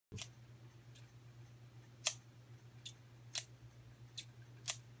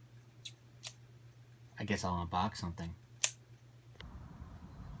I guess I'll unbox something.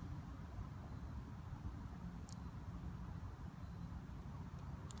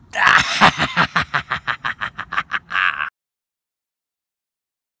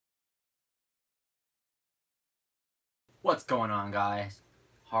 What's going on, guys?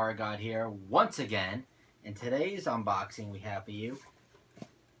 Horror God here once again. In today's unboxing we have for you,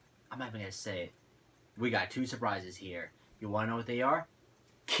 I'm not even going to say it. We got two surprises here. You want to know what they are?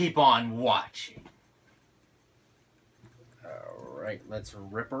 Keep on watching. Alright, let's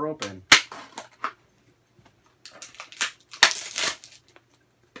rip her open.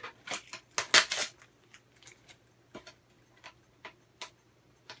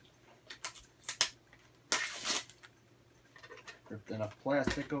 Ripped enough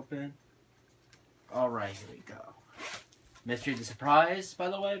plastic open. Alright, here we go. Mystery of the surprise, by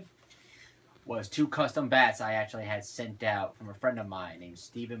the way, was two custom bats I actually had sent out from a friend of mine named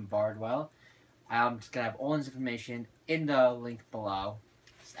Steven Bardwell. I'm just going to have all his information in the link below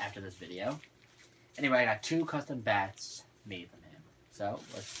after this video. Anyway, I got two custom bats made from him. So,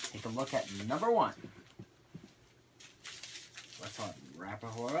 let's take a look at number one. Let's unwrap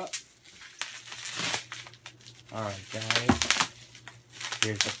her up. Alright, guys.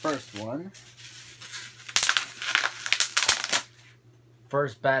 Here's the first one.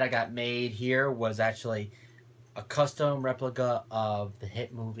 First bat I got made here was actually a custom replica of the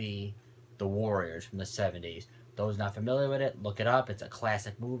hit movie The Warriors from the 70s. Those not familiar with it, look it up. It's a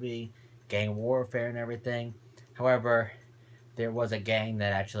classic movie, gang warfare and everything. However, there was a gang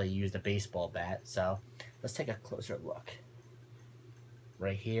that actually used a baseball bat. So let's take a closer look.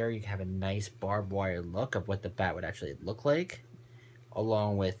 Right here, you have a nice barbed wire look of what the bat would actually look like,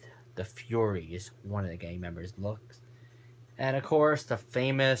 along with the Furies, one of the gang members' looks. And of course, the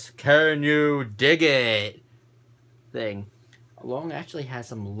famous "Can you dig it?" thing. Along actually has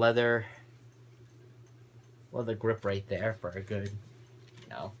some leather grip right there for a good,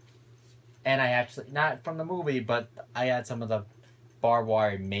 And I actually, not from the movie, but I had some of the barbed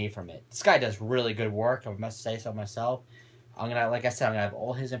wire made from it. This guy does really good work, I must say so myself. Like I said, I'm gonna have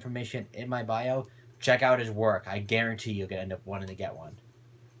all his information in my bio. Check out his work. I guarantee you're gonna end up wanting to get one.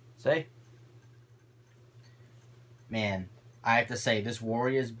 See? Man, I have to say, this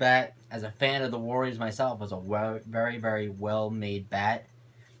Warriors bat, as a fan of the Warriors myself, was a very, very well-made bat.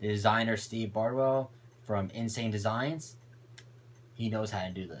 The designer, Steve Bardwell, from Nsane Designs, he knows how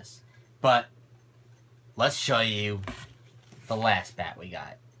to do this. But, let's show you the last bat we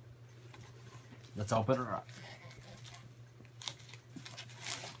got. Let's open her up.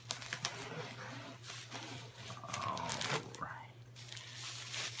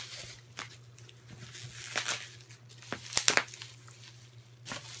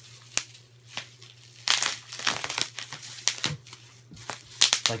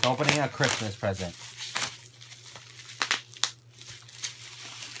 Like opening a Christmas present.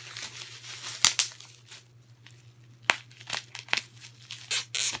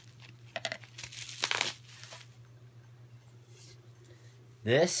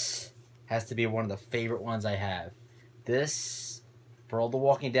 This has to be one of the favorite ones I have. This, for all the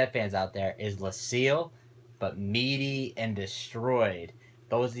Walking Dead fans out there, is Lucille, but meaty and destroyed.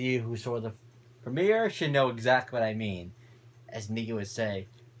 Those of you who saw the premiere should know exactly what I mean. As Negan would say,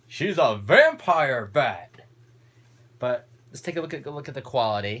 she's a vampire bat. But let's take a look at the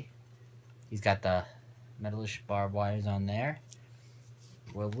quality. He's got the metalish barbed wires on there,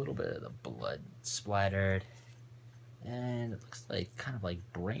 with a little bit of the blood splattered, and it looks like kind of like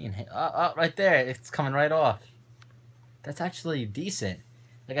brain hit. Right there, it's coming right off. That's actually decent.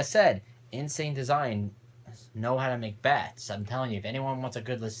 Like I said, Nsane Design know how to make bats. I'm telling you, if anyone wants a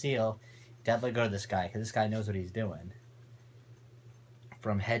good Lucille, definitely go to this guy, because this guy knows what he's doing.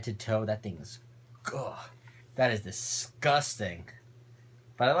 From head to toe, that thing is, that is disgusting.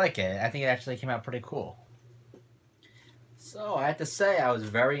 But I like it. I think it actually came out pretty cool. So I have to say, I was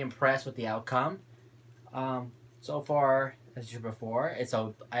very impressed with the outcome. So far, as you before,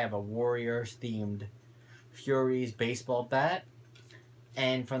 I have a Warriors themed Furies baseball bat,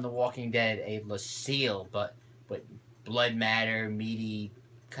 and from The Walking Dead, a Lucille, but blood matter, meaty,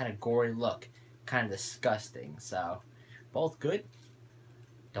 kind of gory look, kind of disgusting. So both good.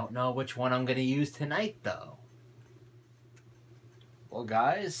 Don't know which one I'm going to use tonight, though. Well,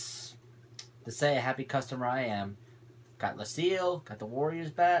 guys, to say a happy customer I am, got Lucille, got the Warriors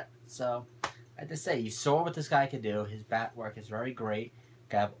bat, so I have to say, you saw what this guy could do. His bat work is very great.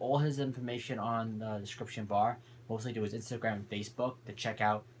 Got all his information on the description bar, mostly to his Instagram and Facebook, to check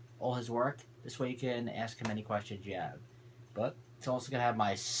out all his work. This way you can ask him any questions you have. But it's also going to have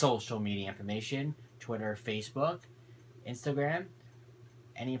my social media information, Twitter, Facebook, Instagram.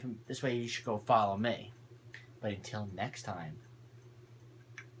 This way you should go follow me. But until next time,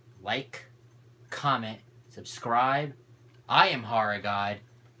 like, comment, subscribe. I am Horror God.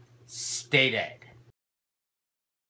 Stay dead.